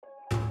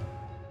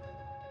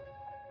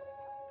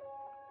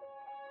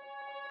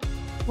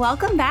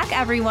Welcome back,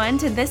 everyone,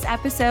 to this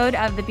episode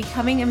of the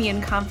Becoming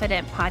Immune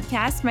Confident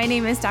podcast. My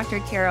name is Dr.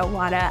 Kara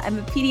Wada. I'm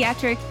a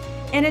pediatric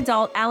and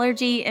adult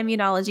allergy,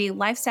 immunology,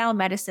 lifestyle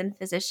medicine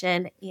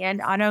physician,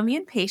 and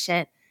autoimmune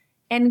patient.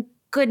 And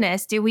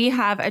goodness, do we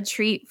have a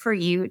treat for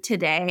you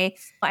today.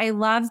 I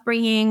love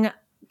bringing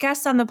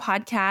guests on the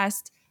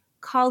podcast,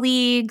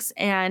 colleagues,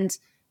 and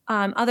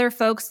other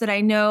folks that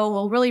I know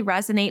will really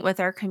resonate with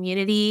our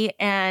community.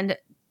 And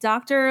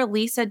Dr.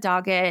 Lisa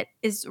Doggett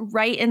is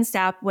right in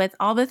step with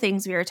all the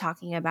things we were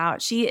talking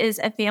about. She is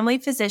a family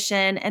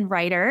physician and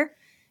writer.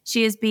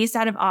 She is based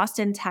out of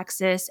Austin,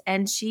 Texas,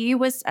 and she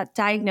was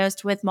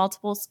diagnosed with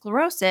multiple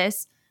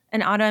sclerosis,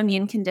 an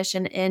autoimmune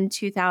condition, in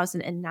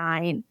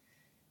 2009.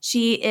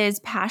 She is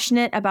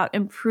passionate about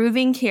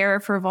improving care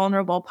for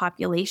vulnerable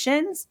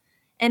populations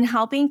and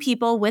helping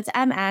people with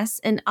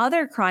MS and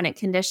other chronic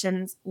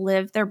conditions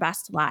live their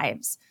best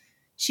lives.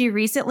 She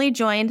recently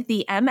joined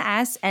the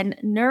MS and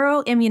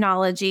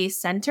Neuroimmunology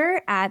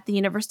Center at the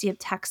University of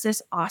Texas,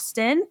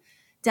 Austin,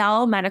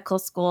 Dell Medical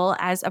School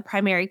as a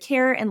primary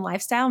care and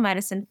lifestyle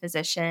medicine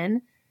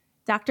physician.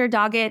 Dr.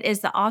 Doggett is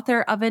the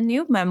author of a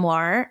new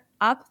memoir,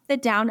 Up the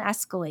Down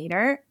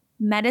Escalator: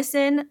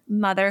 Medicine,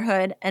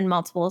 Motherhood, and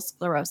Multiple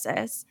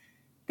Sclerosis.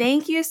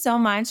 Thank you so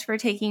much for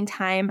taking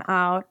time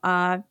out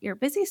of your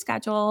busy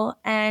schedule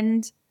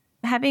and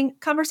having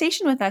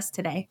conversation with us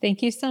today.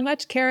 Thank you so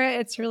much, Kara.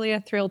 It's really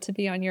a thrill to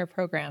be on your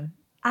program.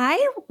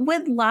 I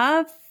would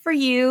love for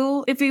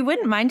you, if you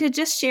wouldn't mind, to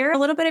just share a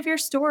little bit of your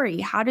story.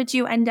 How did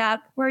you end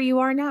up where you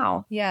are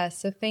now? Yeah,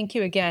 so thank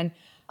you again.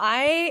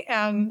 I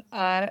am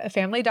a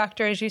family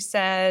doctor, as you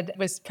said,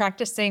 was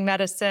practicing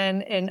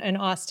medicine in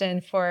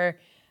Austin for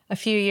a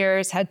few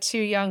years, had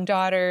two young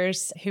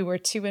daughters who were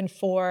 2 and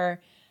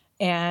 4,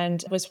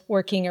 and was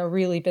working a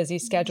really busy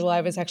schedule. I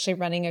was actually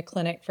running a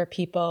clinic for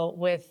people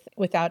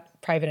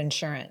without private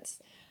insurance.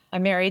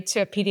 I'm married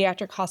to a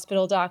pediatric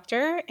hospital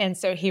doctor, and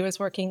so he was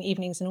working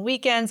evenings and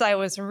weekends. I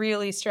was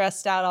really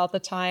stressed out all the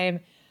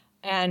time.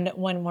 And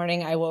one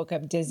morning I woke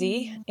up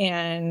dizzy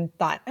and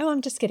thought, oh,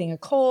 I'm just getting a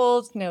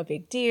cold, no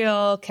big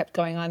deal. Kept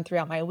going on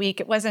throughout my week.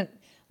 It wasn't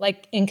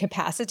like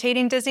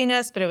incapacitating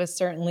dizziness, but it was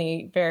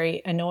certainly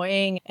very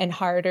annoying and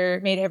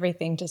harder, made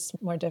everything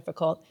just more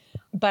difficult.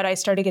 But I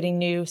started getting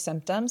new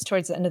symptoms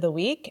towards the end of the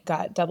week,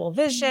 got double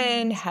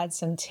vision, had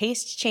some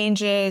taste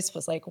changes,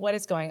 was like, what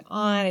is going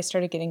on? I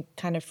started getting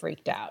kind of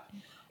freaked out.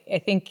 I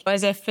think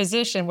as a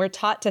physician, we're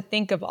taught to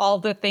think of all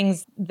the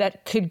things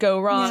that could go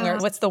wrong or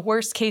what's the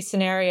worst case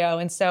scenario.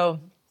 And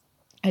so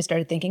I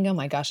started thinking, oh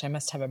my gosh, I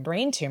must have a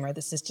brain tumor.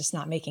 This is just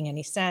not making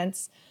any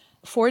sense.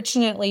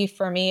 Fortunately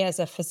for me as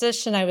a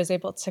physician, I was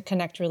able to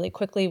connect really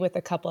quickly with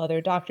a couple other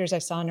doctors. I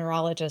saw a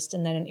neurologist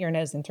and then an ear,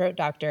 nose, and throat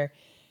doctor,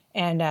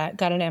 and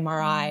got an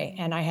MRI.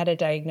 And I had a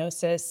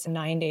diagnosis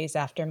 9 days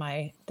after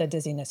the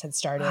dizziness had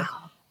started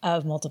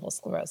of multiple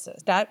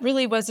sclerosis. That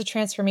really was a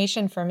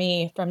transformation for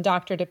me from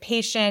doctor to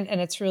patient, and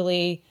it's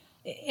really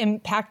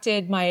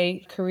impacted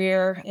my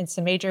career in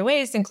some major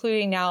ways,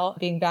 including now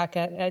being back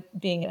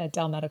being at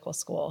Dell Medical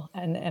School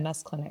and the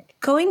MS clinic.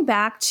 Going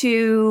back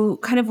to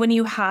kind of when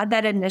you had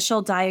that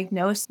initial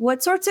diagnosis,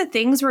 what sorts of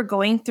things were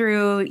going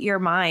through your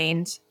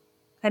mind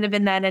kind of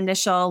in that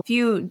initial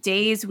few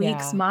days,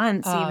 weeks,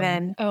 months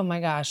even? Oh my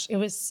gosh, it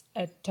was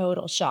a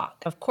total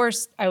shock. Of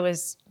course, I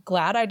was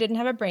glad I didn't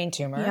have a brain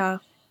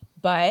tumor,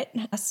 but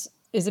MS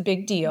is a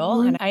big deal.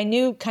 And I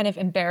knew kind of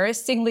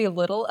embarrassingly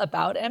little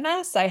about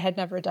MS. I had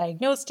never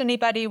diagnosed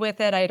anybody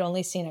with it. I had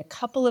only seen a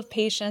couple of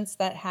patients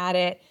that had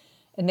it,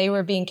 and they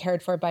were being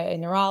cared for by a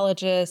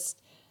neurologist.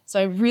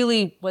 So I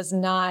really was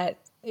not,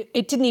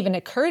 it didn't even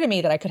occur to me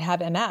that I could have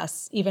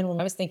MS, even when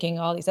I was thinking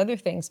all these other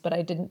things, but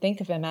I didn't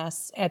think of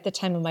MS at the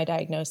time of my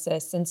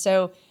diagnosis. And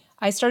so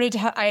I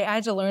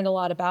had to learn a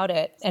lot about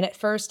it. And at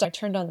first I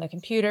turned on the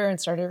computer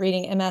and started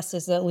reading MS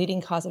as the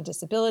leading cause of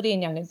disability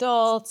in young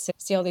adults,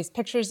 see all these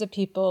pictures of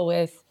people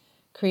with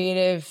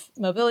creative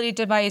mobility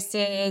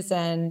devices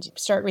and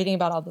start reading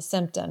about all the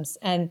symptoms.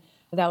 And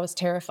that was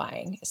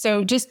terrifying.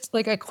 So just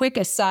like a quick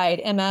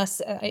aside,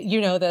 MS, you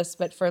know this,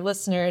 but for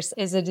listeners,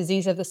 is a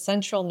disease of the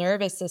central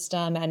nervous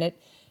system, and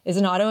it is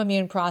an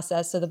autoimmune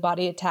process. So the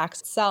body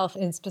attacks itself,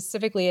 and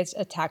specifically it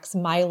attacks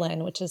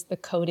myelin, which is the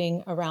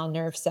coating around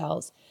nerve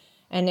cells.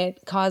 And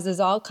it causes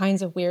all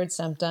kinds of weird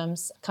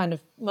symptoms, kind of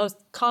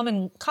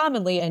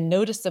commonly and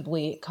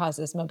noticeably it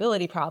causes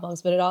mobility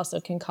problems, but it also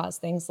can cause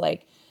things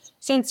like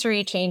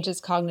sensory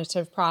changes,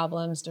 cognitive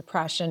problems,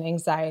 depression,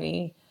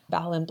 anxiety,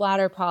 bowel and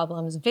bladder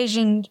problems,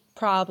 vision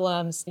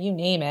problems, you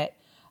name it.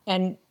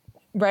 And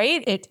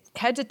it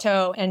head to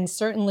toe. And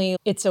certainly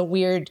it's a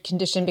weird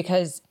condition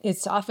because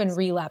it's often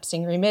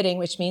relapsing, remitting,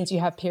 which means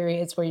you have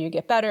periods where you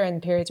get better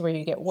and periods where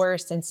you get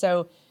worse. And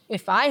so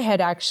if I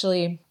had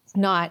actually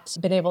not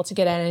been able to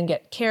get in and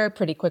get care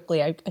pretty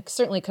quickly, I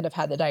certainly could have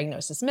had the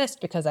diagnosis missed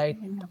because I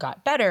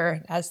got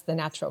better, as the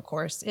natural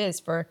course is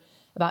for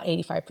about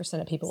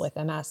 85% of people with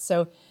MS.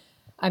 So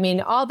I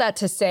mean, all that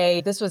to say,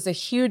 this was a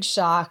huge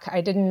shock.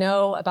 I didn't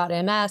know about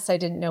MS. I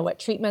didn't know what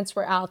treatments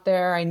were out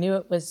there. I knew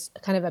it was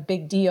kind of a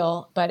big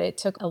deal, but it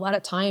took a lot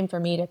of time for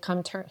me to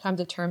come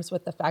to terms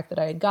with the fact that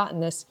I had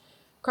gotten this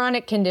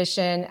chronic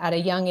condition at a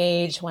young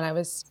age when I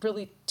was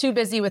really too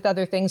busy with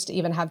other things to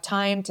even have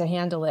time to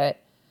handle it.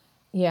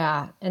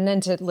 Yeah. And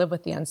then to live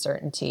with the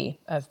uncertainty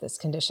of this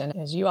condition,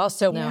 as you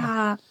also know.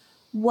 Yeah.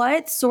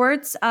 What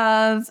sorts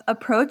of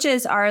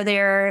approaches are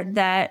there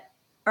that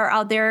are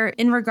out there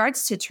in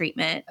regards to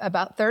treatment?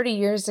 About 30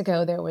 years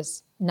ago, there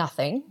was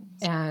nothing.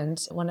 And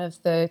one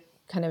of the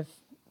kind of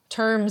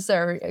terms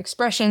or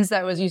expressions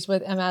that was used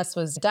with MS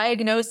was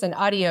diagnose and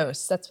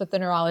adios. That's what the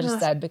neurologist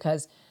said,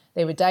 because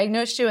they would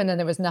diagnose you and then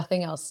there was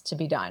nothing else to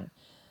be done.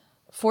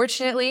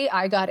 Fortunately,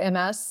 I got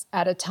MS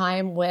at a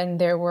time when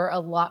there were a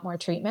lot more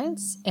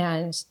treatments.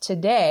 And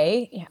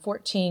today,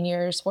 14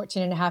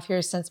 and a half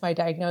years since my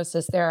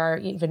diagnosis, there are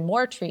even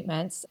more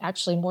treatments,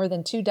 actually more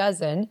than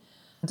 24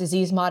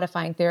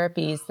 disease-modifying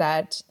therapies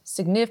that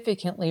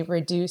significantly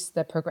reduce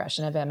the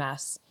progression of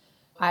MS.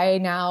 I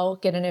now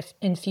get an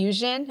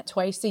infusion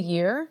twice a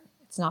year.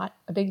 It's not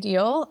a big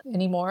deal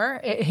anymore.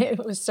 It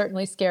was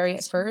certainly scary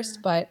at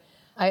first, but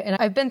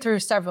I've been through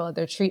several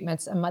other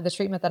treatments, and the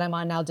treatment that I'm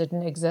on now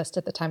didn't exist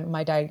at the time of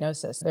my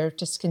diagnosis. There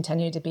just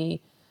continue to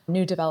be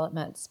new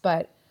developments,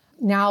 but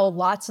now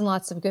lots and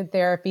lots of good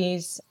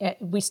therapies.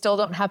 We still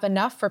don't have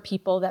enough for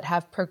people that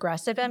have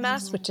progressive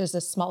MS, which is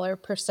a smaller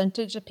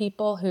percentage of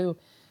people who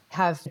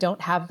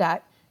don't have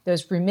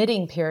those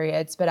remitting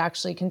periods, but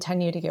actually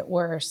continue to get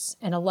worse.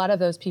 And a lot of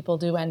those people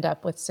do end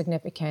up with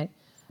significant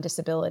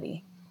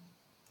disability.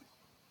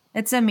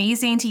 It's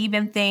amazing to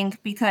even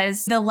think,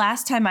 because the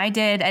last time I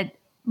did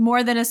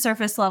more than a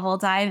surface level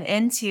dive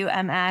into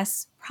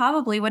MS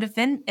probably would have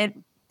been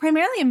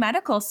primarily in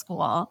medical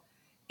school.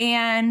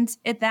 And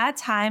at that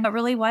time, it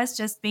really was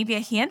just maybe a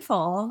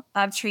handful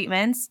of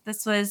treatments.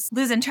 This was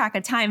losing track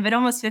of time, but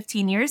almost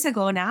 15 years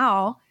ago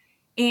now.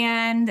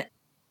 And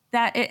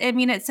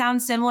it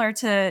sounds similar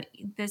to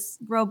this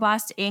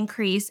robust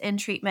increase in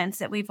treatments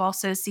that we've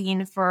also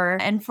seen for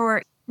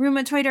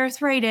rheumatoid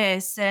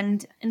arthritis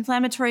and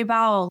inflammatory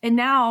bowel. And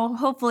now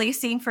hopefully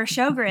seeing for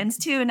Sjogren's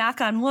too,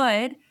 knock on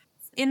wood.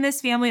 In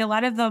this family, a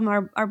lot of them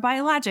are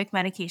biologic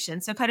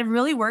medications. So kind of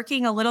really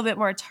working a little bit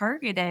more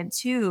targeted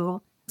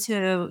to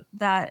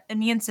that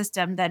immune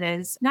system that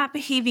is not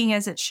behaving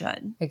as it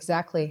should.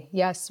 Exactly.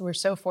 Yes, we're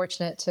so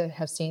fortunate to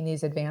have seen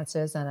these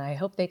advances, and I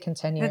hope they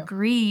continue.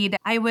 Agreed.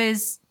 I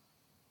was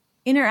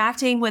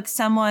interacting with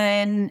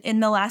someone in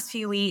the last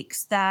few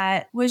weeks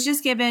that was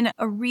just given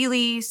a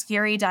really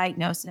scary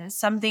diagnosis,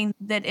 something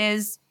that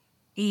is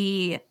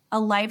a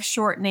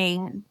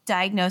life-shortening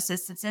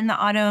diagnosis. It's in the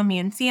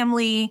autoimmune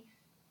family,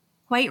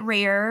 quite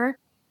rare,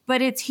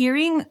 but it's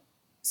hearing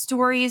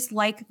stories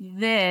like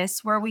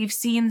this where we've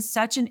seen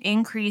such an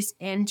increase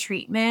in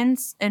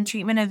treatments and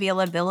treatment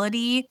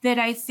availability that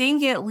I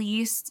think at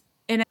least,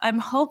 and I'm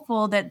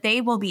hopeful that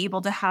they will be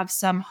able to have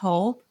some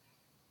hope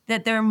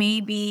that there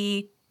may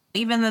be,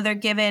 even though they're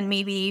given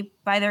maybe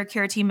by their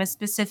care team a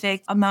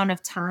specific amount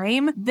of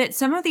time, that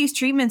some of these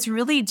treatments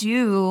really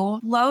do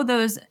blow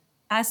those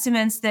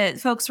estimates that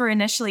folks were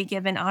initially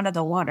given out of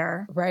the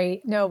water. Right.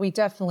 No, we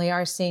definitely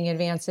are seeing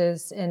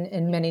advances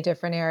in many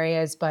different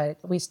areas, but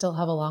we still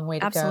have a long way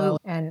to go.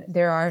 And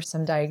there are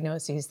some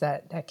diagnoses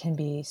that can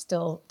be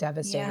still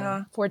devastating.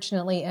 Yeah.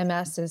 Fortunately,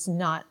 MS is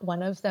not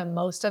one of them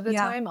most of the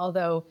time,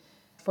 although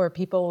for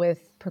people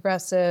with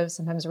progressive,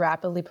 sometimes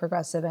rapidly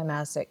progressive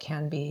MS, it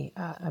can be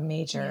a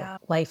major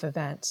life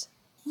event.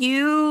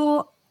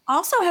 You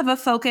also have a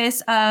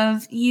focus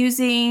of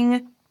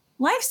using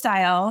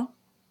lifestyle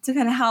to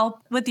kind of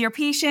help with your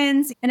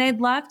patients. And I'd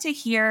love to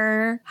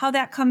hear how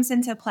that comes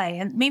into play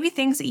and maybe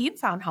things that you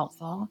found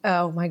helpful.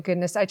 Oh my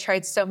goodness. I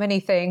tried so many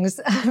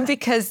things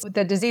because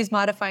the disease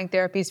modifying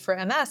therapies for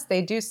MS,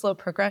 they do slow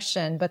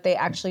progression, but they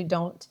actually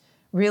don't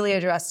really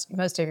address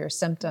most of your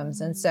symptoms.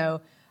 And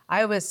so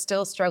I was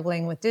still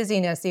struggling with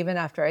dizziness even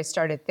after I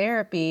started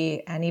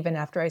therapy, and even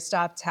after I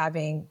stopped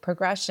having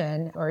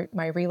progression or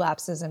my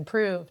relapses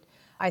improved,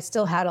 I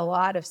still had a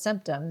lot of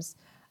symptoms.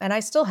 And I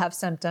still have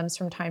symptoms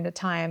from time to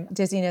time.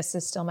 Dizziness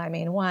is still my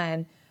main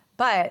one,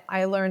 but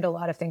I learned a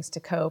lot of things to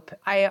cope.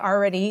 I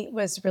already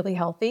was really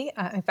healthy.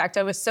 In fact,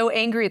 I was so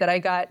angry that I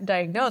got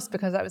diagnosed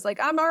because I was like,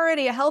 I'm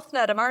already a health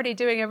nut. I'm already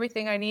doing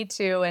everything I need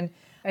to. And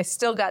I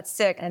still got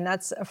sick. And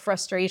that's a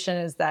frustration,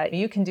 is that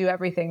you can do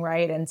everything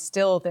right and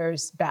still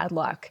there's bad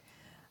luck.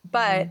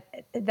 But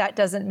that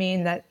doesn't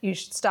mean that you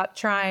should stop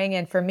trying.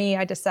 And for me,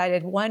 I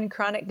decided one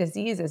chronic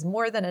disease is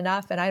more than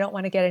enough, and I don't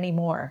want to get any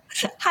more.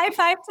 High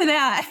five to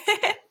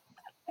that.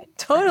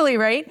 Totally,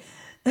 right?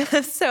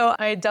 So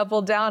I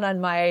doubled down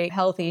on my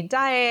healthy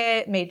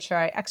diet, made sure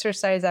I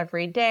exercise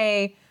every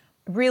day,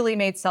 really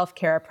made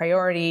self-care a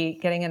priority,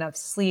 getting enough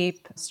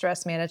sleep,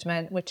 stress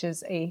management, which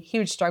is a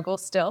huge struggle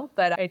still,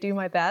 but I do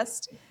my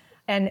best,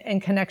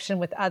 and connection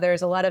with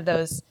others. A lot of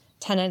those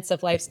tenets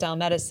of lifestyle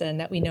medicine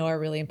that we know are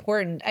really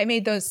important, I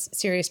made those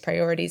serious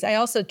priorities. I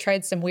also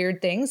tried some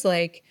weird things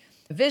like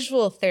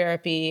visual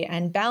therapy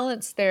and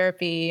balance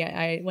therapy.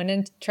 I went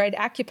and tried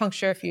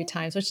acupuncture a few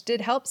times, which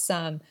did help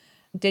some.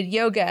 Did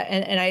yoga.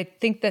 And I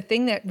think the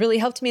thing that really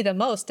helped me the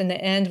most in the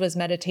end was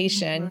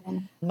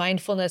meditation,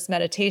 mindfulness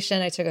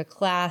meditation. I took a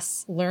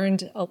class,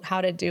 learned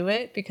how to do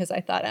it because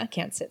I thought, I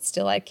can't sit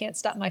still. I can't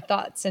stop my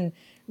thoughts, and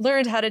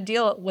learned how to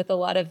deal with a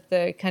lot of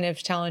the kind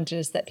of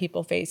challenges that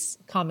people face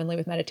commonly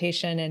with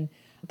meditation. And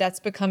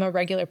that's become a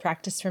regular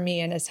practice for me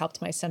and has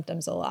helped my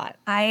symptoms a lot.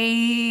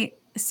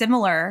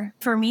 Similar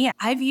for me,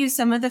 I've used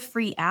some of the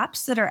free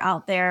apps that are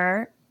out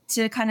there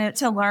to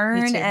to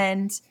learn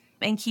and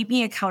keep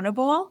me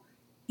accountable.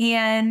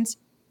 And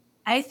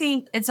I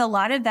think it's a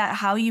lot of that,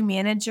 how you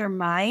manage your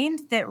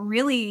mind, that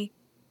really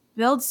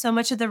builds so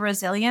much of the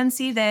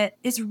resiliency that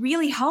is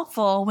really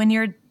helpful when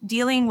you're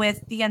dealing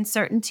with the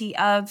uncertainty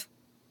of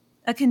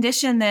a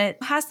condition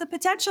that has the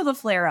potential to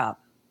flare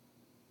up.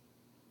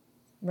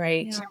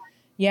 Right.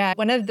 Yeah.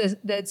 One of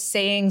the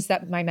sayings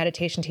that my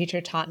meditation teacher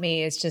taught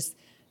me is just,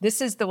 this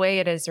is the way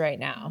it is right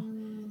now.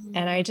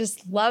 And I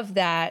just love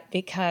that,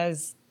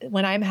 because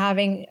when I'm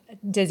having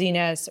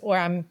dizziness or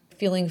I'm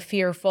feeling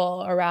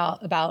fearful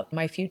about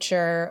my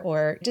future,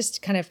 or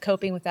just kind of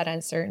coping with that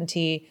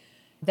uncertainty,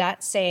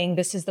 that saying,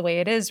 this is the way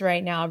it is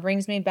right now,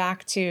 brings me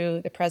back to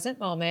the present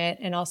moment,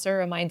 and also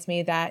reminds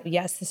me that,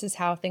 yes, this is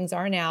how things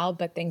are now,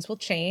 but things will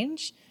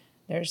change.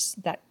 There's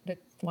the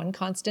one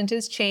constant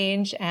is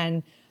change.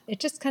 And it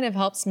just kind of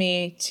helps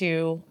me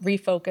to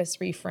refocus,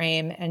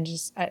 reframe, and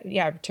just,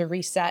 to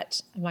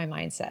reset my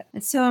mindset.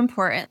 It's so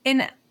important.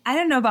 And I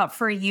don't know about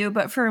for you,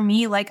 but for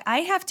me, like, I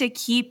have to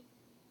keep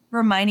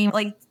reminding,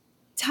 like,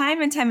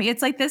 time and time.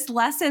 It's like this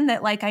lesson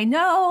that, like, I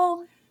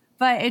know,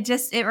 but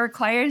it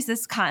requires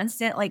this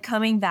constant, like,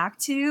 coming back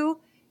to,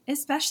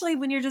 especially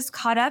when you're just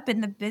caught up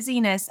in the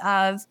busyness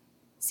of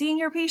seeing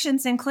your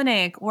patients in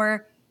clinic,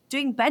 or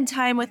doing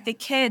bedtime with the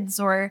kids,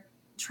 or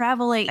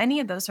traveling, any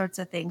of those sorts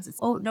of things. It's,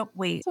 oh, no,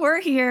 wait,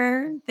 we're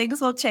here.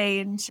 Things will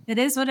change. It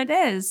is what it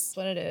is. It's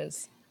what it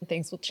is.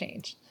 Things will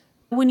change.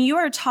 When you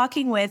are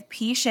talking with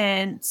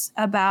patients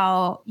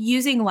about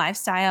using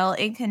lifestyle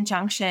in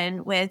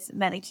conjunction with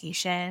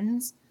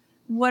medications,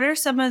 what are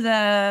some of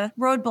the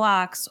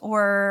roadblocks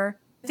or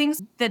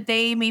things that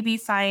they maybe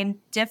find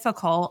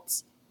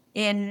difficult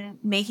in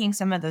making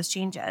some of those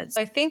changes?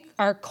 I think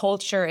our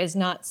culture is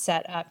not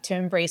set up to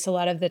embrace a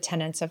lot of the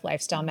tenets of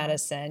lifestyle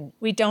medicine.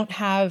 We don't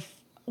have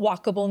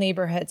walkable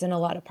neighborhoods in a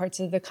lot of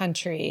parts of the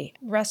country.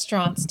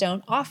 Restaurants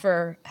don't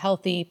offer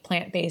healthy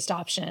plant-based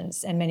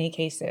options in many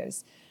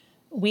cases.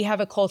 We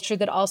have a culture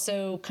that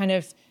also kind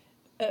of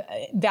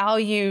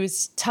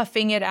values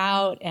toughing it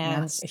out.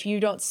 And if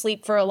you don't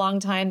sleep for a long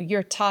time,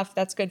 you're tough.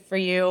 That's good for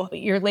you.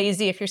 You're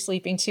lazy if you're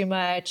sleeping too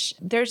much.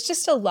 There's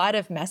just a lot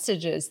of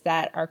messages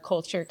that our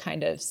culture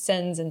kind of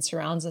sends and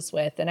surrounds us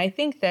with. And I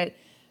think that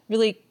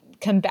really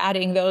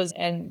combating those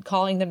and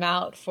calling them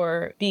out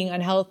for being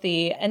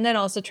unhealthy, and then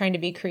also trying to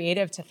be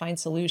creative to find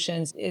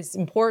solutions, is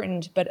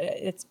important. But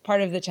it's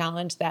part of the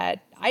challenge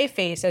that I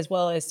face, as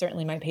well as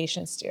certainly my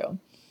patients do.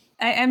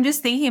 I'm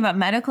just thinking about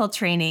medical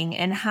training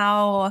and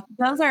how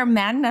those are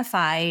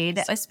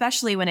magnified,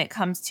 especially when it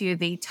comes to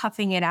the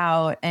toughing it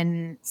out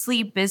and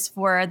sleep is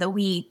for the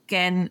weak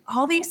and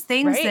all these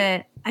things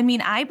that, I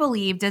mean, I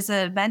believed as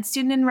a med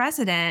student and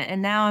resident,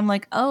 and now I'm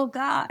like, oh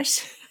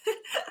gosh,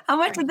 how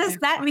much did this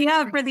set me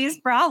up for these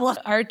problems?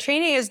 Our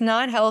training is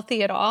not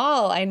healthy at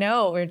all. I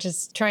know. We're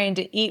just trying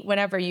to eat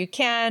whenever you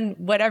can,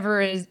 whatever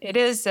it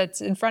is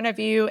that's in front of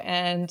you,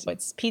 and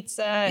it's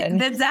pizza. And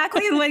that's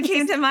exactly what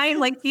came to mind.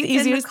 Like, the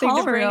easiest thing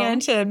to bring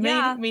into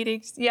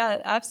meetings. Yeah,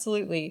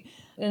 absolutely.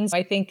 And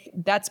I think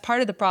that's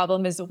part of the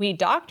problem, is that we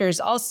doctors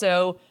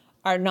also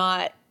are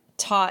not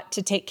taught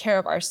to take care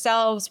of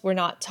ourselves. We're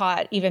not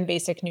taught even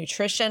basic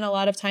nutrition a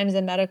lot of times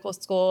in medical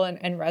school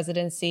and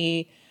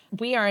residency.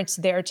 We aren't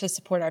there to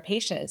support our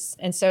patients.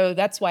 And so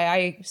that's why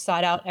I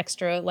sought out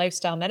extra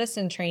lifestyle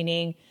medicine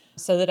training,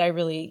 so that I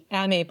really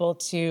am able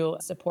to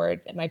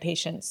support my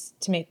patients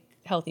to make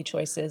healthy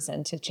choices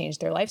and to change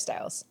their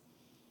lifestyles.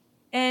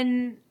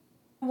 And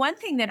one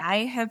thing that I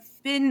have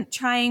been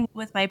trying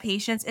with my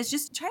patients is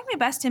just trying my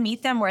best to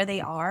meet them where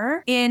they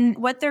are in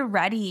what they're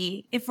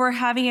ready. If we're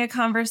having a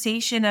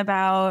conversation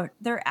about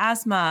their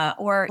asthma,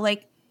 or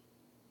like,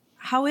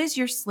 how is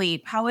your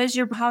sleep? How is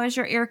your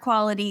air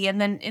quality? And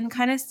then in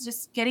kind of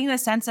just getting the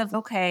sense of,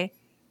 okay,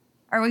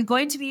 are we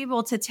going to be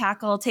able to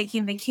tackle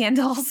taking the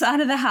candles out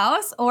of the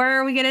house, or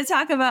are we going to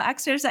talk about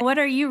exercise? What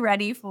are you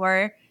ready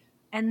for?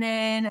 And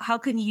then how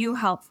can you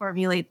help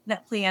formulate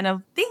that plan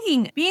of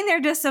thinking, being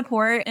there to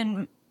support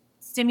and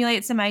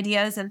stimulate some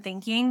ideas and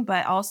thinking,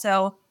 but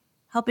also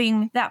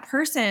helping that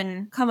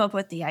person come up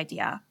with the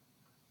idea?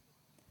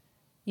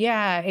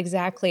 Yeah,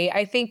 exactly.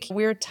 I think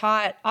we're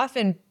taught,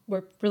 often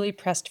we're really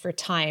pressed for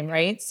time,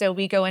 right? So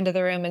we go into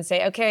the room and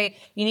say, okay,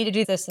 you need to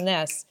do this and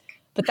this,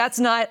 but that's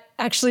not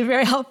actually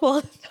very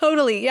helpful.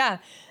 Totally. Yeah.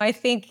 I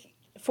think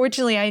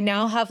fortunately I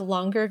now have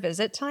longer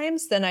visit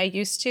times than I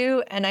used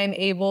to, and I'm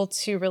able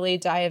to really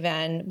dive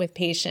in with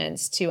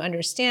patients to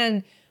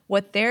understand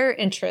what their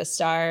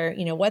interests are,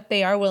 what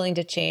they are willing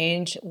to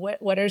change,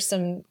 what are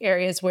some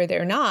areas where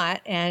they're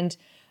not, and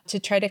to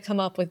try to come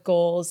up with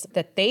goals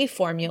that they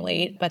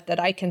formulate, but that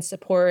I can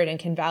support and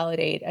can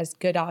validate as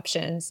good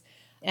options.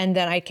 And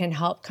then I can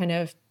help kind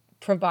of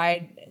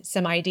provide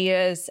some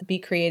ideas, be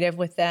creative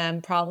with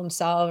them, problem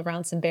solve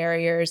around some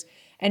barriers,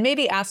 and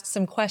maybe ask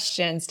some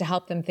questions to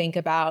help them think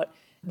about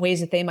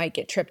ways that they might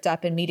get tripped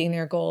up in meeting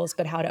their goals,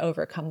 but how to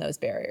overcome those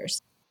barriers.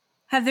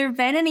 Have there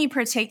been any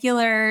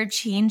particular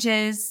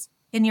changes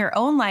in your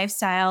own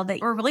lifestyle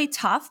that were really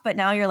tough, but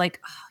now you're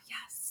like, oh,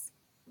 yes.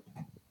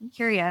 I'm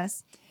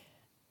curious.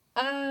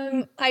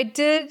 I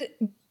did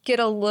get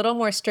a little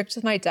more strict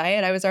with my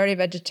diet. I was already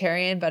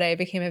vegetarian, but I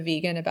became a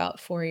vegan about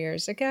 4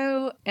 years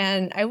ago.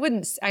 And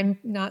I'm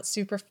not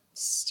super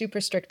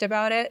strict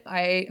about it.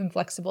 I am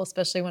flexible,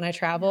 especially when I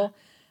travel,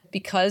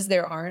 because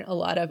there aren't a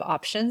lot of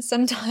options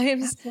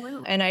sometimes.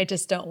 Absolutely. And I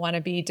just don't want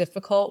to be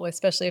difficult,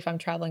 especially if I'm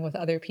traveling with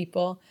other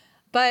people.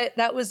 But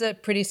that was a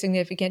pretty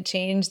significant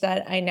change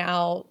that I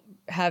now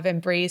have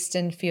embraced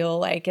and feel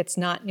like it's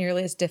not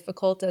nearly as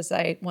difficult as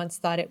I once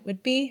thought it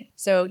would be.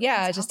 So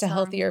yeah, That's just awesome. a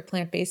healthier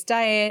plant-based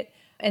diet.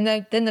 And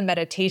then the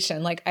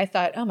meditation, like I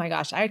thought, oh my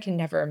gosh, I can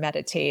never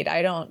meditate.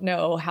 I don't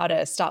know how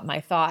to stop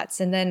my thoughts.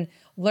 And then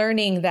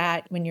learning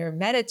that when you're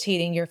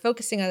meditating, you're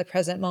focusing on the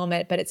present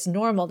moment, but it's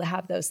normal to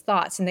have those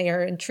thoughts and they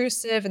are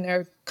intrusive and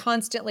they're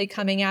constantly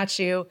coming at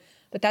you,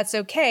 but that's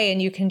okay.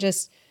 And you can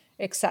just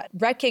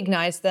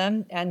recognize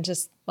them and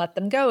just let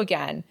them go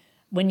again.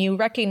 When you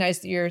recognize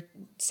that you're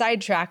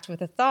sidetracked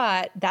with a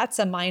thought, that's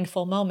a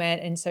mindful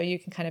moment. And so you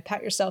can kind of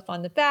pat yourself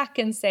on the back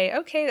and say,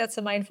 okay, that's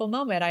a mindful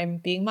moment. I'm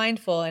being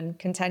mindful, and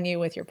continue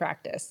with your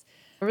practice.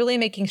 Really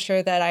making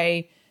sure that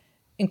I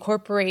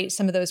incorporate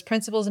some of those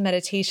principles of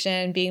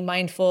meditation, being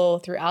mindful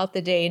throughout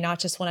the day, not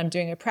just when I'm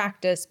doing a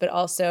practice, but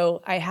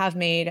also I have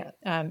made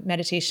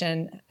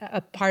meditation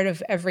a part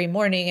of every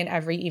morning and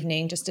every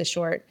evening, just a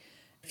short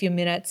few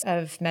minutes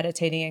of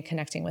meditating and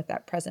connecting with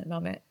that present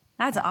moment.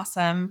 That's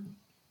awesome.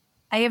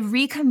 I have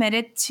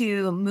recommitted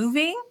to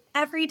moving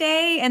every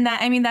day. And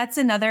that's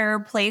another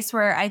place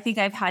where I think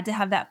I've had to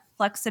have that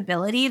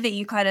flexibility that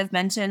you kind of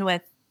mentioned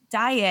with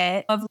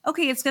diet of,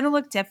 okay, it's going to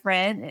look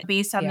different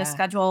based on the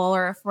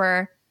schedule,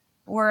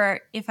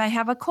 or if I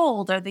have a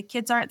cold or the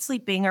kids aren't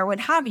sleeping or what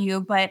have you.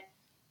 But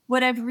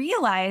what I've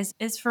realized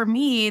is for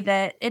me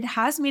that it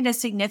has made a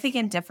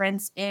significant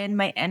difference in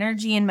my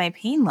energy and my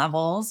pain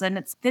levels. And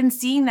it's been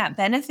seeing that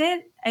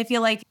benefit, I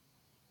feel like,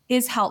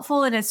 is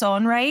helpful in its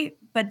own right.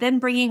 But then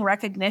bringing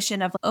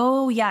recognition of,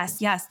 oh, yes,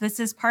 this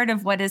is part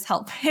of what is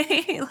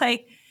helping,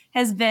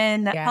 has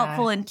been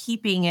helpful in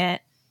keeping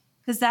it.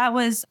 Because that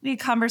was a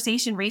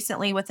conversation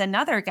recently with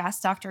another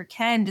guest, Dr.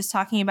 Ken, just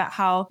talking about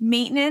how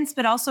maintenance,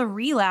 but also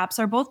relapse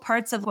are both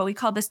parts of what we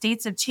call the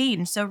states of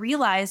change. So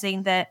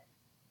realizing that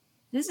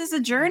this is a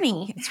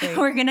journey. Right.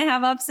 We're going to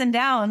have ups and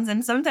downs,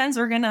 and sometimes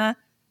we're going to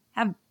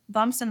have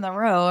bumps in the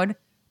road,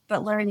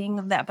 but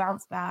learning that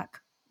bounce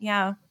back.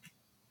 Yeah.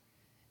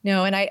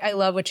 No, and I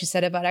love what you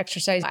said about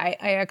exercise. I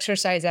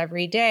exercise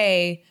every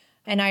day,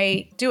 and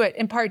I do it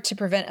in part to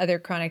prevent other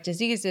chronic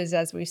diseases,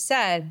 as we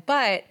said,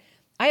 but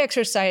I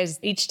exercise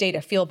each day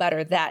to feel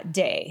better that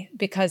day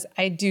because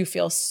I do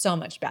feel so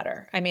much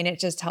better. I mean, it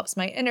just helps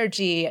my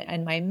energy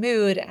and my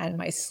mood and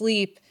my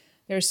sleep.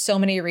 There's so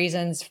many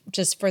reasons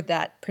just for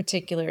that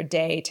particular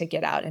day to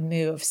get out and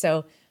move.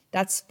 So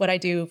that's what I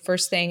do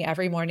first thing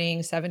every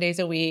morning, 7 days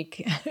a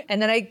week.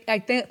 And then I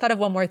thought of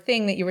one more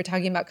thing that you were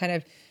talking about, kind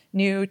of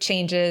new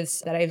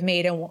changes that I've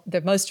made. And the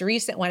most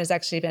recent one has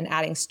actually been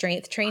adding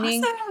strength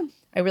training. Awesome.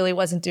 I really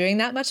wasn't doing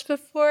that much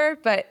before,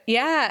 but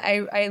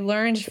yeah, I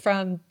learned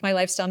from my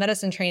lifestyle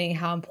medicine training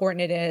how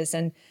important it is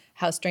and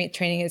how strength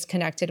training is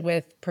connected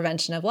with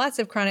prevention of lots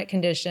of chronic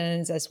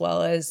conditions as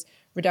well as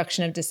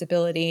reduction of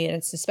disability. And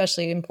it's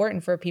especially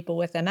important for people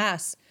with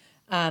MS.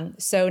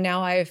 So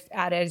now I've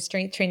added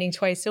strength training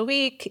twice a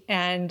week,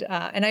 and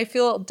I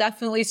feel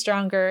definitely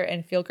stronger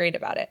and feel great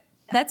about it.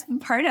 That's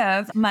part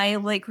of my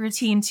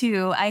routine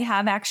too. I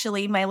have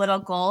actually my little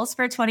goals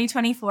for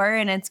 2024,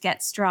 and it's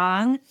get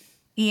strong.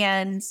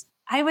 And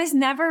I was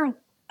never,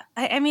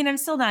 I'm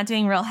still not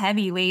doing real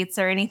heavy weights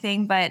or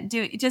anything, but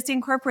just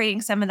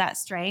incorporating some of that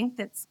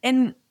strength.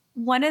 And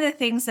one of the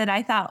things that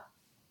I thought,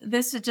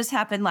 this just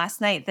happened last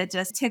night that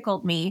just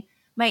tickled me.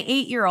 My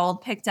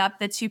 8-year-old picked up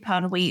the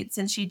 2-pound weights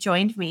and she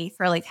joined me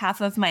for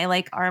half of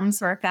my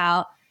arms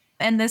workout.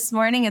 And this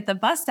morning at the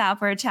bus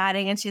stop, we're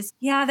chatting and she's,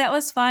 yeah, that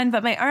was fun,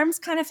 but my arms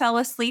kind of fell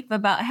asleep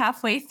about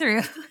halfway through.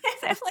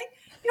 I'm like,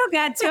 you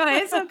got to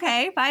it. It's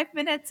okay. 5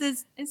 minutes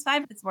is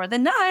 5. It's more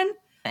than none.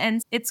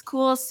 And it's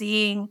cool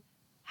seeing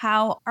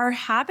how our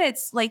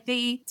habits,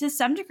 they, to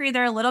some degree,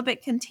 they're a little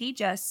bit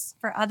contagious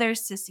for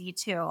others to see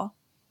too.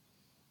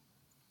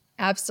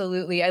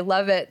 Absolutely. I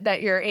love it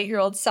that your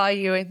 8-year-old saw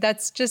you.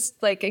 That's just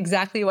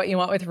exactly what you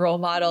want with role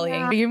modeling.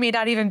 Yeah. You may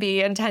not even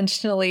be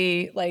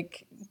intentionally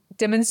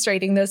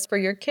demonstrating this for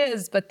your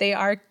kids, but they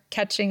are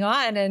catching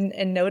on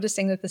and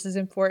noticing that this is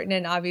important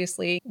and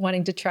obviously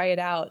wanting to try it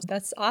out.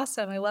 That's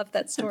awesome. I love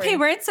that story. Okay,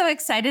 we're so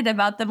excited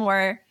about the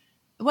more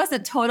it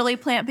wasn't totally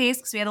plant-based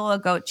because we had a little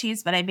goat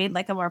cheese, but I made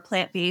like a more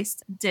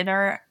plant-based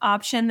dinner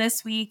option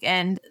this week,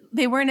 and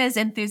they weren't as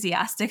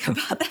enthusiastic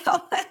about that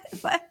one,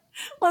 but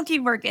we'll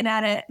keep working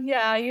at it.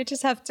 Yeah, you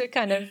just have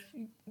to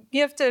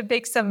you have to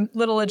make some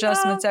little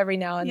adjustments every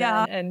now and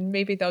then, and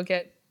maybe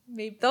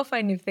they'll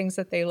find new things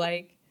that they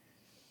like.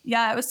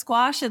 Yeah, it was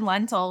squash and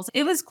lentils.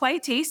 It was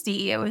quite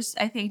tasty. It was,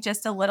 I think,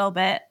 just a little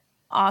bit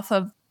off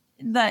of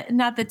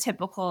not the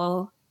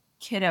typical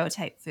kiddo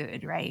type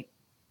food, right?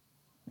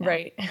 No.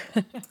 Right.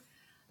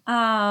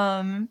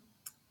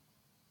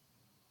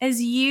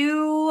 As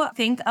you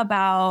think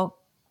about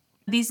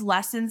these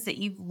lessons that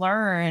you've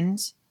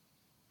learned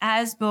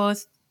as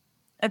both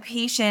a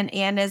patient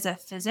and as a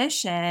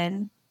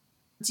physician,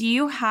 do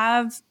you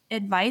have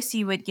advice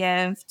you would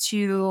give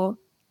to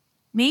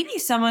maybe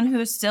someone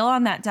who's still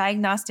on that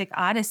diagnostic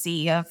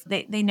odyssey of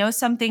they know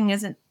something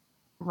isn't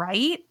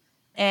right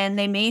and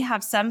they may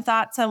have some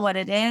thoughts on what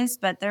it is,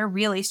 but they're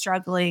really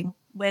struggling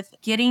with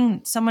getting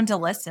someone to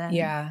listen?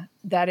 Yeah,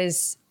 that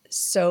is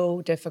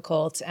so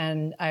difficult.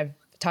 And I've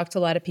talked to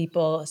a lot of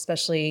people,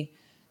 especially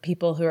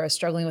people who are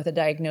struggling with a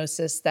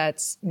diagnosis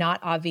that's not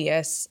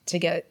obvious, to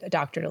get a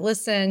doctor to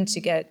listen, to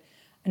get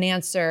an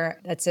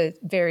answer. That's a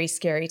very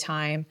scary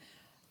time.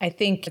 I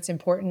think it's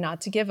important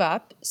not to give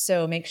up.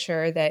 So make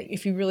sure that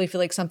if you really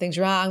feel like something's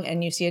wrong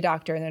and you see a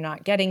doctor and they're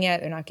not getting it,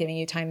 they're not giving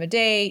you time of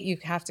day, you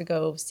have to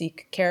go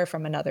seek care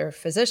from another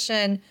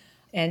physician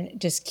and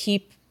just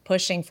keep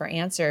pushing for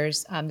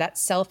answers. That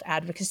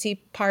self-advocacy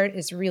part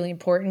is really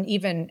important,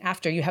 even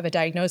after you have a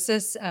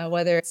diagnosis,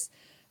 whether it's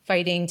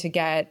fighting to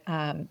get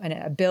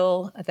a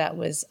bill that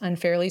was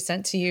unfairly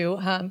sent to you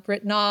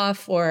written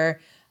off,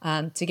 or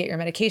to get your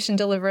medication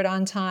delivered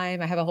on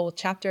time. I have a whole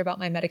chapter about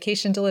my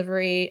medication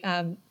delivery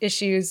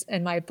issues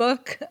in my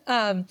book.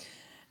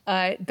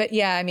 But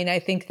yeah, I mean, I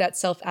think that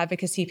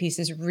self-advocacy piece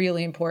is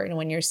really important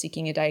when you're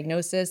seeking a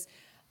diagnosis.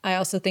 I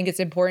also think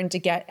it's important to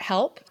get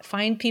help,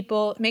 find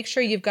people, make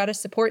sure you've got a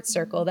support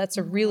circle. That's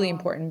a really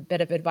important bit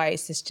of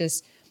advice. It's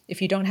just,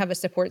 if you don't have a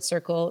support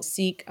circle,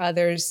 seek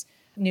others,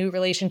 new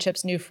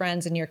relationships, new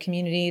friends in your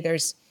community.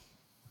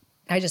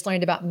 I just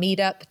learned about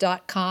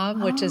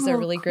meetup.com, which is a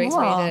really great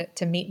way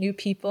to meet new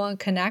people and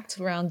connect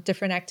around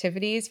different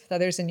activities with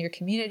others in your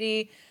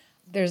community.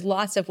 There's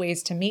lots of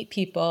ways to meet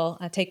people,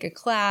 take a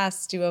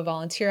class, do a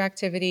volunteer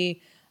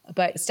activity,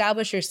 but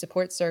establish your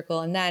support circle.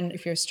 And then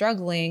if you're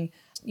struggling,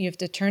 you have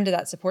to turn to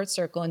that support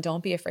circle and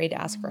don't be afraid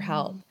to ask for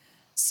help.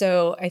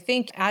 So I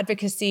think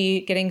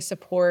advocacy, getting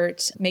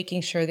support,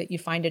 making sure that you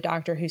find a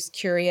doctor who's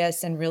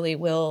curious and really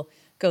will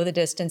go the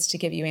distance to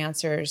give you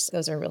answers,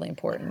 those are really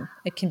important.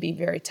 It can be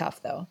very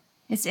tough, though.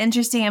 It's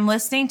interesting. I'm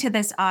listening to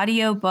this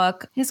audio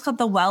book. It's called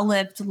The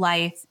Well-Lived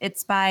Life.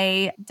 It's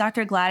by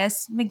Dr.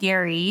 Gladys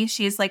McGarey.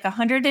 She's like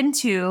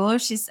 102.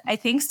 She's, I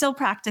think, still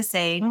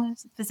practicing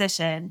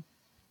physician.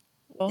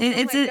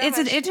 It's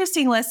an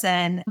interesting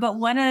listen. But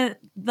one of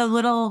the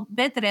little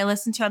bit that I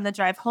listened to on the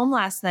drive home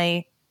last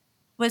night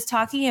was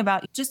talking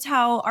about just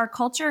how our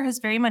culture has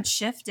very much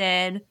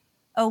shifted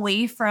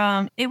away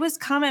from, it was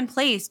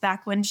commonplace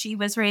back when she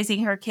was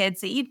raising her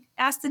kids that you'd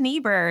ask the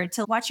neighbor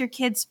to watch your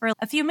kids for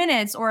a few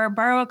minutes or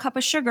borrow a cup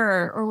of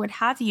sugar or what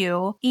have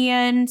you.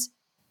 And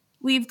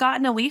we've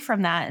gotten away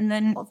from that. And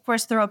then, of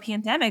course, throw a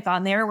pandemic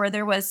on there where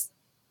there was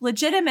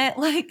legitimate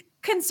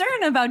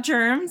concern about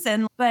germs.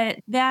 But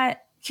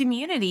that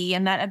community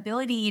and that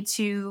ability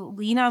to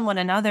lean on one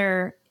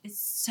another is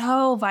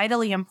so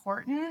vitally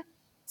important.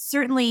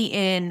 Certainly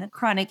in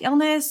chronic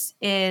illness,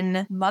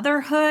 in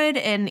motherhood,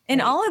 and in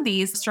all of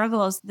these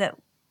struggles that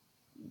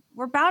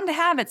we're bound to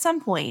have at some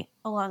point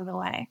along the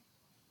way.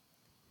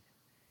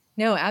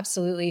 No,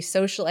 absolutely.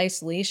 Social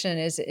isolation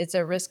it's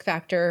a risk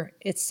factor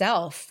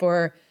itself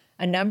for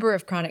a number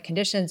of chronic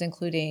conditions,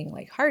 including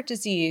like heart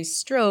disease,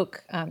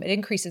 stroke. It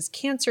increases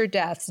cancer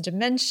deaths,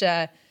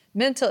 dementia,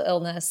 mental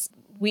illness.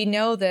 We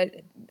know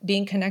that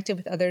being connected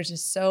with others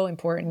is so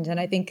important.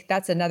 And I think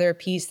that's another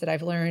piece that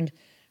I've learned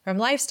from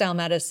lifestyle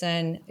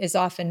medicine is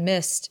often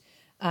missed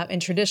in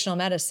traditional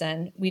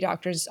medicine. We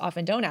doctors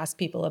often don't ask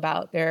people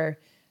about their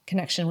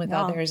connection with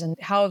others and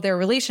how their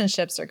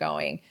relationships are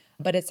going.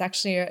 But it's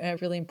actually a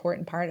really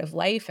important part of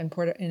life and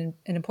an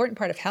important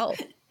part of health.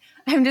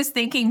 I'm just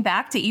thinking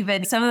back to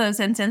even some of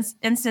those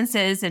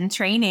instances in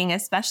training,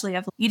 especially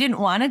of you didn't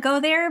want to go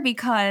there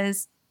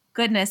because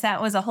goodness, that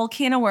was a whole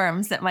can of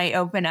worms that might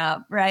open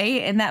up,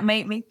 right? And that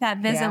might make that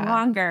visit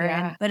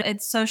longer, but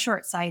it's so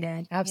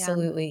short-sighted.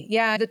 Absolutely.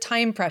 Yeah. The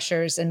time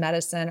pressures in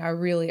medicine are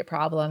really a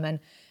problem. And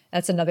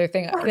that's another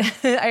thing.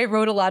 I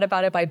wrote a lot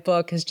about it by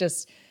book is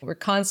just we're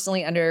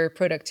constantly under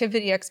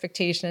productivity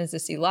expectations to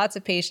see lots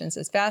of patients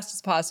as fast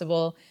as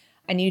possible.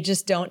 And you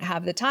just don't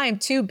have the time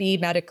to be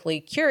medically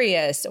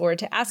curious or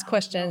to ask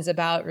questions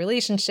about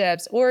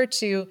relationships or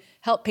to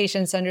help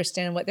patients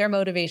understand what their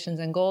motivations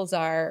and goals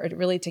are, or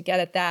really to get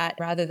at that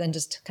rather than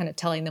just kind of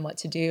telling them what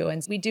to do.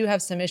 And we do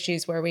have some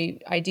issues where we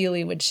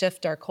ideally would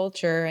shift our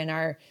culture and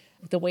our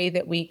the way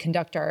that we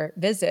conduct our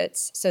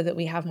visits so that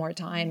we have more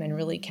time and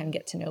really can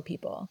get to know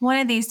people. One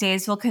of these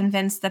days, we'll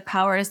convince the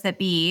powers that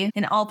be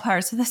in all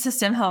parts of the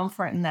system how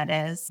important that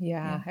is.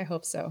 Yeah, I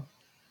hope so.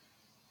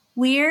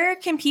 Where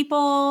can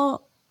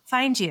people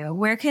find you?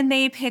 Where can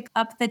they pick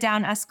up the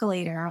down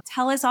escalator?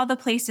 Tell us all the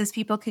places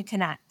people can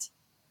connect.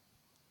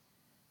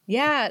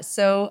 Yeah,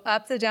 so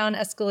Up the Down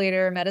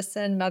Escalator,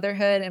 Medicine,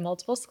 Motherhood, and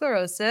Multiple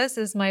Sclerosis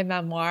is my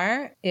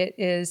memoir. It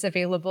is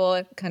available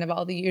at kind of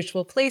all the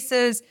usual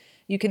places.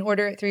 You can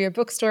order it through your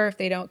bookstore if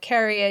they don't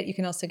carry it. You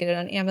can also get it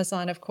on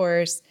Amazon, of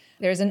course.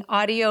 There's an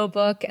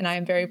audiobook, and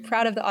I'm very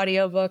proud of the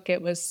audiobook.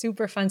 It was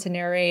super fun to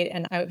narrate,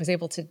 and I was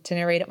able to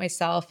narrate it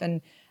myself. And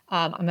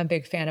I'm a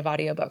big fan of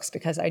audiobooks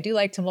because I do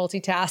like to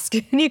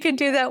multitask, and you can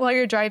do that while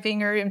you're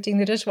driving or emptying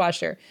the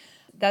dishwasher.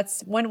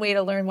 That's one way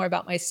to learn more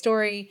about my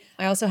story.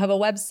 I also have a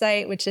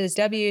website, which is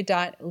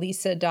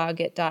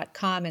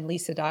www.lisadoggett.com, and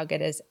Lisa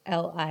Doggett is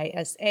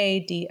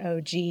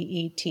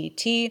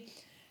LISADOGETT.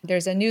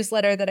 There's a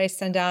newsletter that I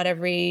send out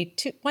every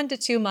 1 to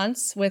 2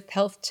 months with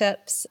health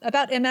tips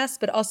about MS,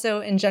 but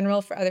also in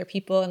general for other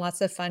people, and lots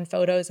of fun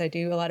photos. I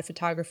do a lot of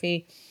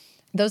photography.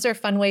 Those are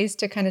fun ways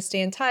to kind of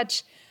stay in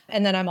touch.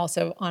 And then I'm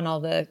also on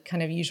all the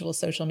kind of usual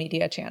social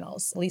media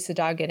channels. Lisa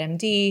Doggett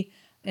MD,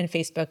 and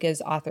Facebook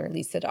is author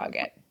Lisa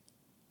Doggett.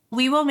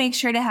 We will make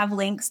sure to have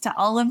links to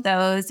all of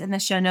those in the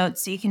show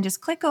notes so you can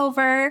just click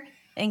over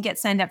and get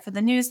signed up for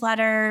the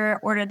newsletter,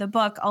 order the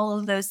book, all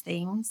of those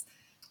things.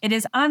 It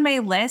is on my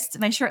list,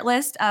 my short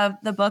list of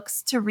the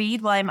books to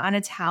read while I'm out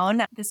of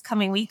town this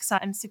coming week. So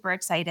I'm super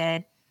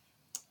excited.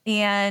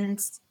 And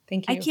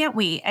thank you. I can't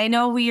wait. I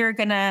know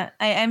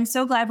I'm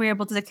so glad we were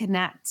able to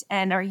connect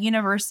and our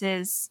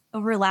universes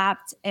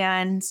overlapped.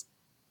 And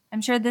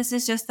I'm sure this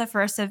is just the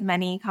first of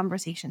many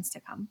conversations to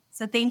come.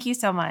 So thank you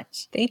so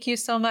much. Thank you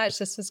so much.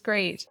 This was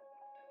great.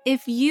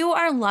 If you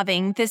are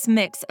loving this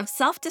mix of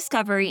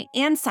self-discovery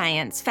and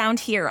science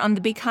found here on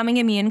the Becoming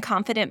Immune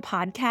Confident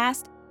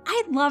podcast,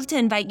 I'd love to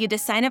invite you to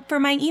sign up for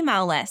my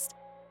email list.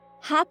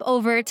 Hop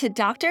over to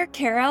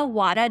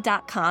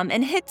drkarawada.com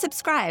and hit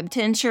subscribe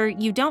to ensure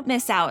you don't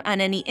miss out on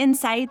any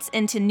insights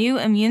into new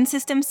immune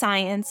system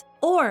science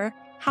or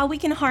how we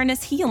can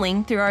harness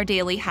healing through our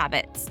daily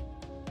habits.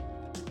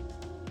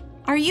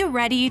 Are you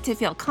ready to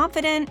feel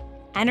confident,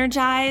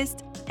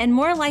 energized, and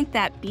more like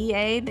that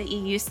BA that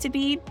you used to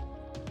be?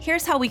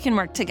 Here's how we can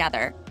work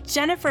together.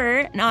 Jennifer,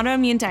 an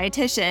autoimmune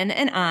dietitian,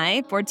 and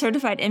I,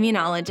 board-certified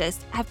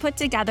immunologist, have put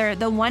together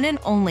the one and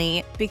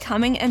only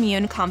Becoming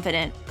Immune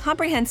Confident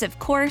comprehensive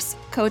course,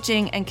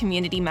 coaching, and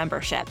community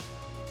membership.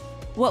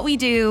 What we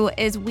do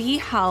is we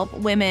help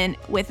women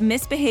with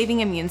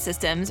misbehaving immune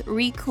systems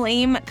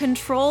reclaim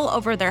control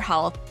over their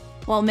health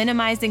while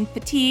minimizing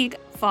fatigue,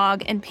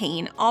 fog, and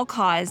pain, all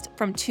caused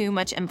from too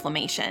much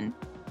inflammation.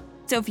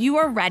 So if you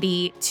are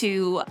ready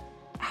to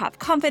have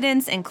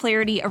confidence and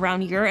clarity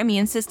around your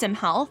immune system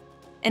health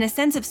and a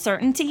sense of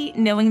certainty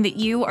knowing that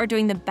you are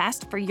doing the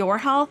best for your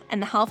health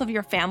and the health of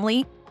your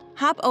family,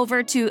 hop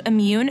over to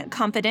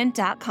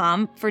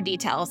immuneconfident.com for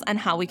details on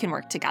how we can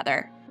work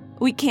together.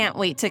 We can't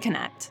wait to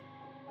connect.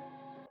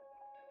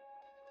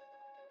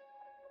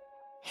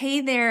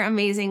 Hey there,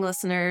 amazing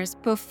listeners.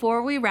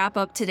 Before we wrap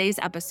up today's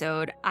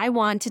episode, I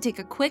want to take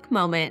a quick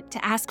moment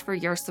to ask for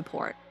your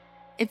support.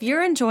 If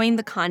you're enjoying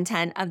the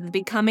content of the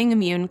Becoming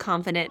Immune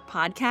Confident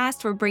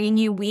podcast we're bringing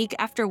you week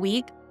after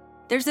week,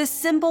 there's a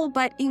simple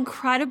but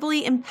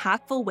incredibly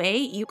impactful way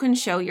you can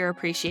show your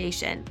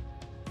appreciation.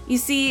 You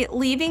see,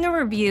 leaving a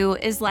review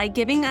is like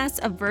giving us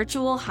a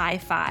virtual high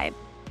five,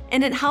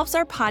 and it helps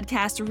our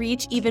podcast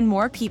reach even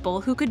more people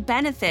who could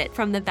benefit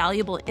from the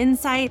valuable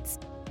insights,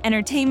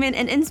 entertainment,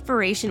 and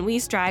inspiration we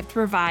strive to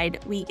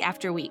provide week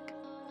after week.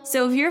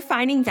 So if you're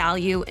finding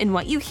value in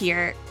what you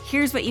hear,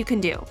 here's what you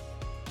can do.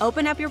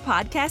 Open up your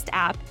podcast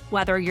app,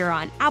 whether you're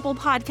on Apple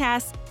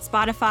Podcasts,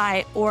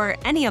 Spotify, or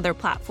any other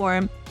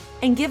platform,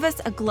 and give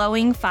us a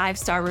glowing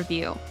 5-star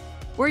review.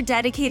 We're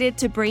dedicated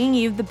to bringing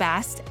you the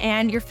best,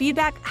 and your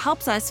feedback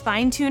helps us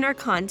fine-tune our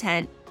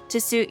content to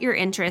suit your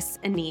interests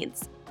and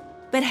needs.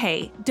 But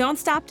hey, don't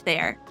stop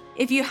there.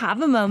 If you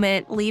have a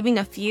moment, leaving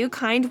a few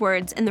kind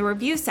words in the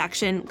review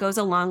section goes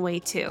a long way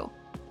too.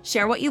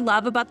 Share what you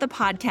love about the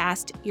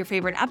podcast, your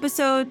favorite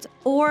episodes,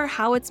 or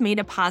how it's made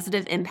a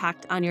positive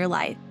impact on your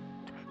life.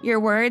 Your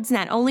words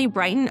not only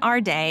brighten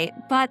our day,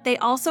 but they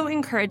also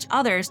encourage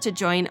others to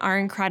join our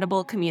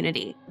incredible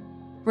community.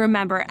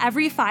 Remember,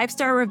 every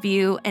 5-star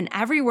review and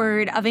every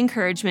word of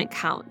encouragement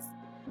counts.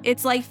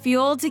 It's like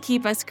fuel to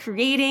keep us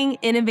creating,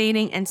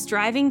 innovating, and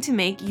striving to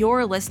make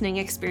your listening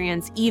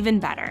experience even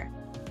better.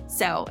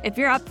 So if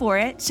you're up for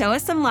it, show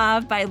us some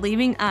love by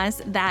leaving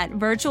us that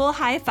virtual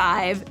high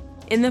five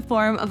in the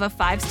form of a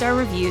 5-star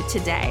review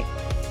today.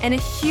 And a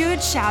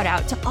huge shout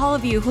out to all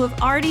of you who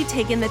have already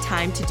taken the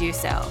time to do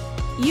so.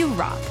 You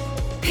rock.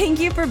 Thank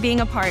you for being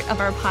a part of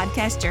our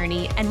podcast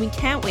journey, and we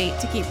can't wait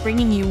to keep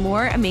bringing you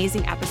more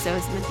amazing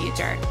episodes in the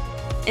future.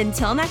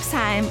 Until next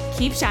time,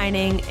 keep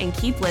shining and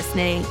keep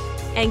listening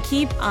and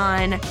keep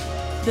on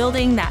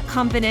building that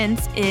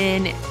confidence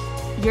in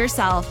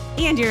yourself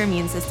and your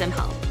immune system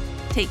health.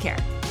 Take care.